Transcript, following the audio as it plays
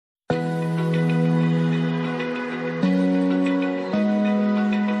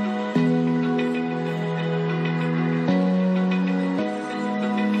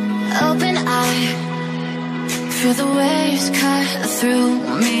waves cut through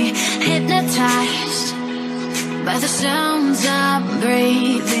me, hypnotized by the sounds I'm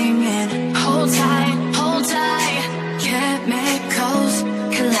breathing in. Hold tight, chemicals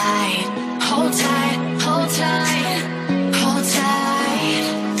collide. Hold tight, hold tight, hold tight.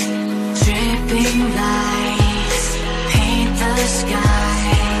 Dripping lights paint the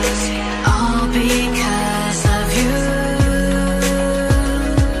skies, all because of you.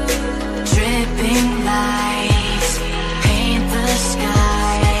 Dripping lights paint the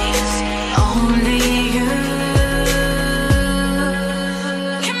skies, only you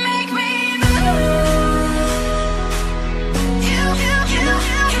can make me move. You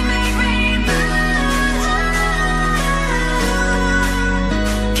can make me move.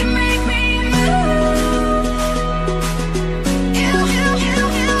 Can make me move. You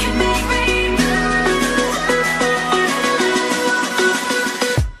can make me move.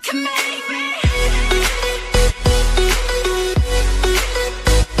 Can make me.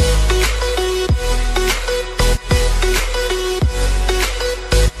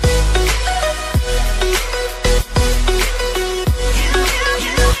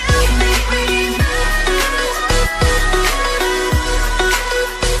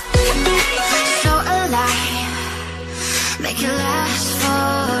 So alive, make it last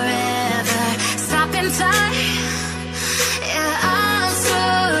forever. Stop in time, yeah, I'll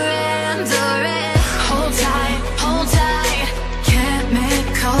surrender it. Hold tight,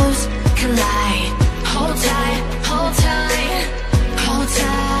 chemicals collide. Hold tight, hold tight, hold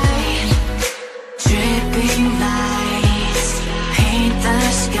tight. Dripping lights paint the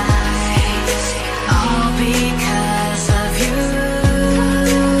skies, all because of you.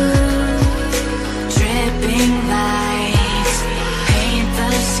 Dripping lights paint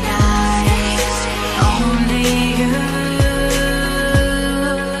the skies, only you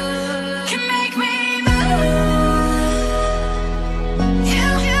can make me move. You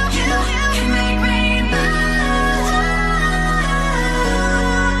can make me move.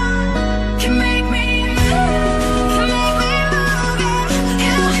 Can make me move. Can make me move.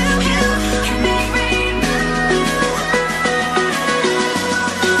 You can make me move.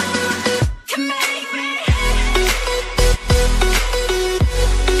 Can make me.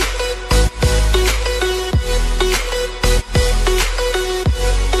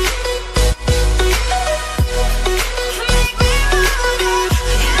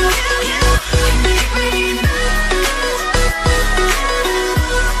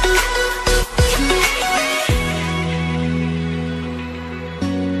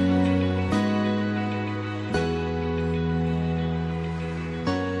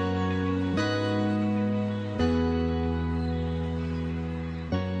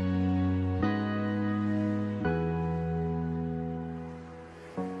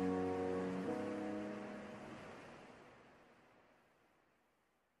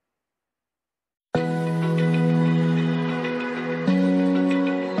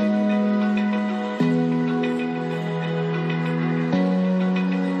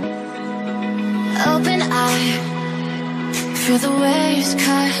 Open eye, feel the waves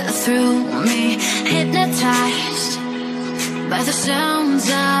cut through me, hypnotized by the sounds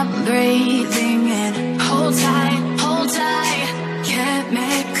I'm breathing in. Hold tight,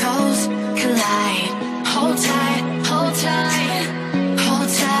 chemicals collide. Hold tight, hold tight, hold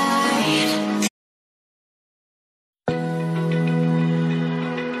tight.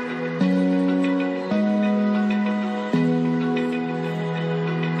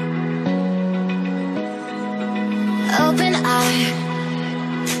 Open eye,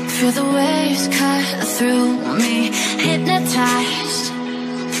 feel the waves cut through me, hypnotized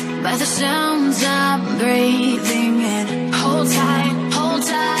by the sounds I'm breathing in. Hold tight,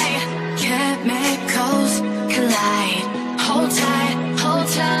 chemicals collide. Hold tight, hold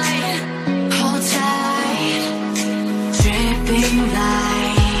tight. Dripping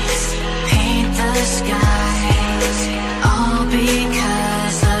lights paint the skies, all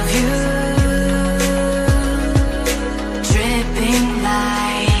because of you. Dripping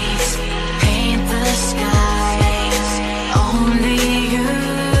lights paint the skies, only you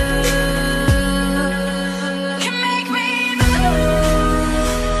can make me move.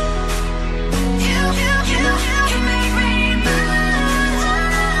 You can make me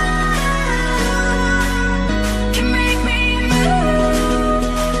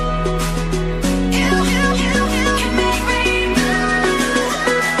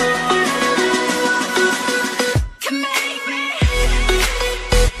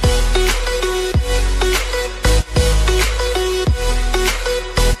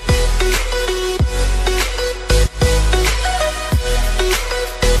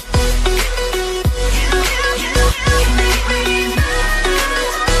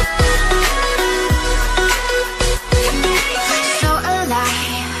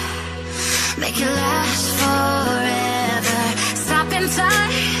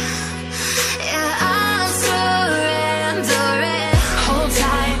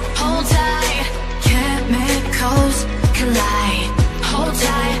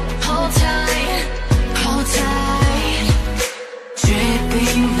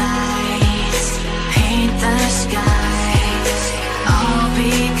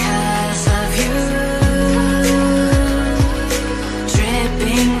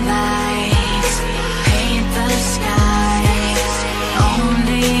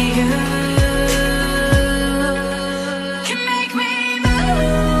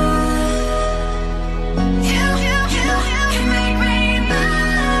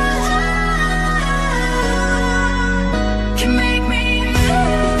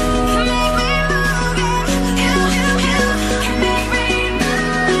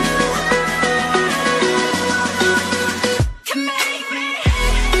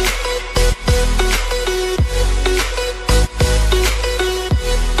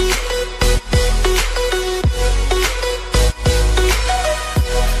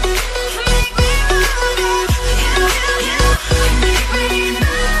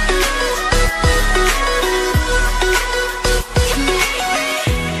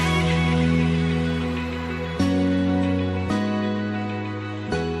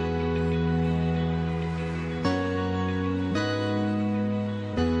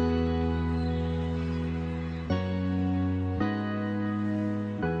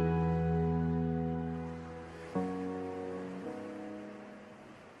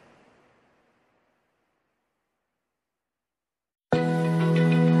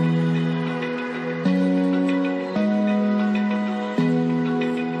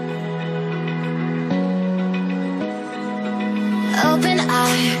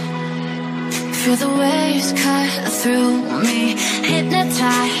eye, feel the waves cut through me,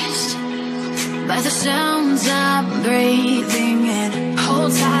 hypnotized by the sounds I'm breathing in.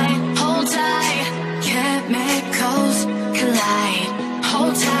 Hold tight, chemicals collide.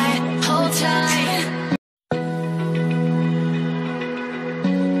 Hold tight, hold tight.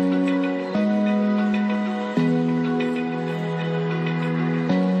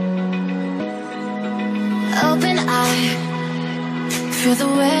 Open eye, feel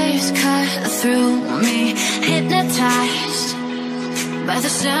the waves cut through me, hypnotized by the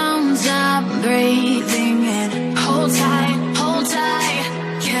sounds I'm breathing in. Hold tight,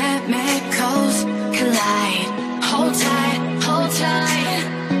 chemicals collide.